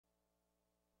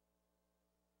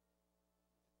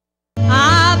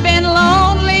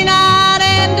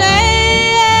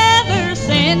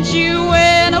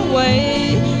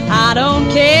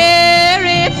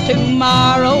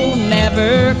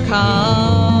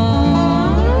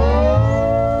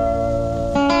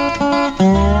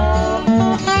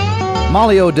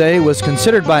Molly O'Day was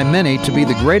considered by many to be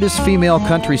the greatest female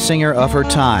country singer of her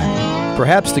time,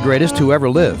 perhaps the greatest who ever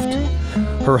lived.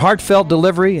 Her heartfelt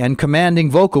delivery and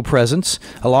commanding vocal presence,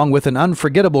 along with an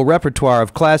unforgettable repertoire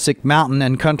of classic mountain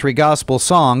and country gospel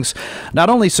songs, not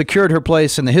only secured her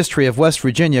place in the history of West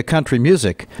Virginia country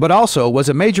music, but also was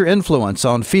a major influence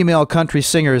on female country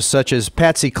singers such as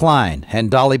Patsy Cline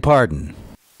and Dolly Parton.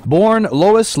 Born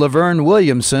Lois Laverne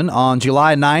Williamson on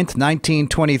July 9,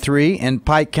 1923 in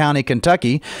Pike County,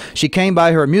 Kentucky, she came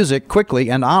by her music quickly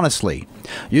and honestly.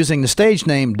 Using the stage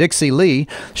name Dixie Lee,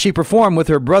 she performed with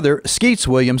her brother Skeets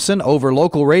Williamson over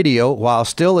local radio while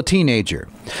still a teenager.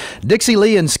 Dixie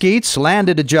Lee and Skeets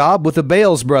landed a job with the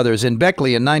Bales Brothers in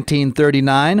Beckley in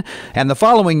 1939, and the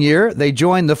following year they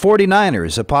joined the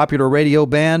 49ers, a popular radio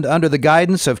band under the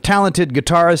guidance of talented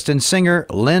guitarist and singer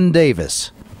Lynn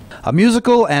Davis. A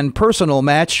musical and personal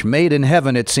match made in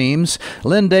heaven, it seems.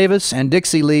 Lynn Davis and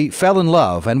Dixie Lee fell in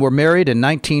love and were married in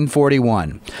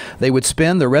 1941. They would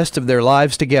spend the rest of their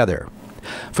lives together.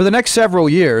 For the next several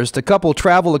years, the couple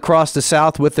traveled across the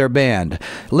South with their band,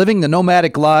 living the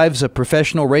nomadic lives of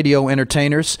professional radio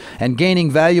entertainers and gaining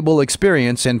valuable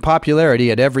experience and popularity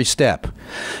at every step.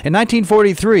 In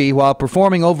 1943, while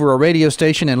performing over a radio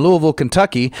station in Louisville,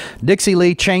 Kentucky, Dixie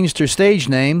Lee changed her stage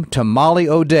name to Molly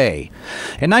O'Day.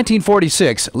 In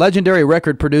 1946, legendary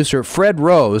record producer Fred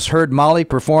Rose heard Molly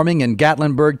performing in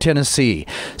Gatlinburg, Tennessee,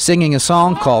 singing a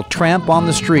song called Tramp on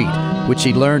the Street, which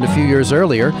he'd learned a few years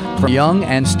earlier from young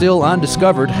and still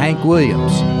undiscovered Hank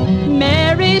Williams.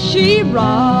 Mary, she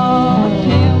rocked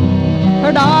him,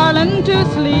 her darling, to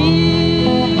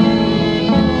sleep,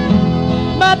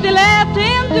 but they left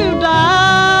him to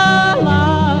die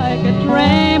like a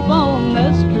tramp on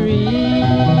the street.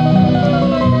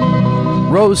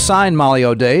 Rose signed Molly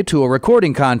O'Day to a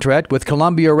recording contract with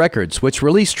Columbia Records, which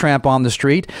released Tramp on the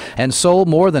Street and sold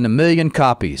more than 1 million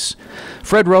copies.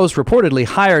 Fred Rose reportedly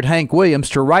hired Hank Williams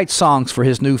to write songs for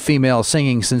his new female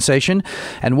singing sensation,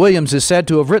 and Williams is said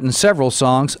to have written several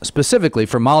songs specifically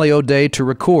for Molly O'Day to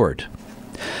record.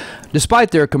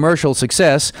 Despite their commercial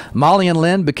success, Molly and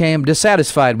Lynn became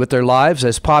dissatisfied with their lives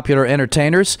as popular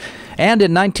entertainers, and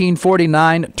in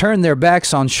 1949 turned their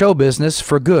backs on show business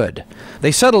for good.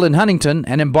 They settled in Huntington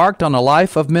and embarked on a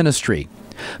life of ministry.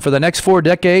 For the next 4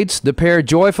 decades, the pair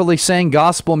joyfully sang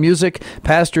gospel music,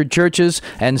 pastored churches,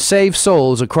 and saved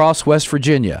souls across West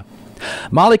Virginia.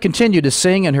 Molly continued to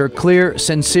sing in her clear,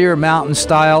 sincere mountain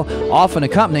style, often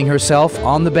accompanying herself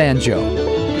on the banjo.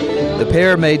 The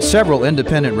pair made several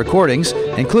independent recordings,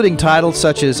 including titles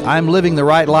such as I'm Living the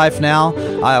Right Life Now,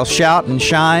 I'll Shout and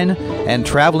Shine, and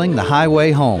Traveling the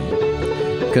Highway Home.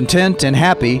 Content and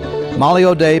happy, Molly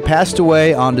O'Day passed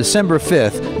away on December 5,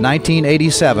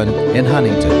 1987 in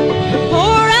Huntington.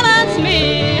 Poor Ellen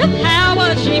Smith, how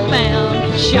was she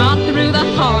found? Shot through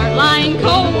the heart like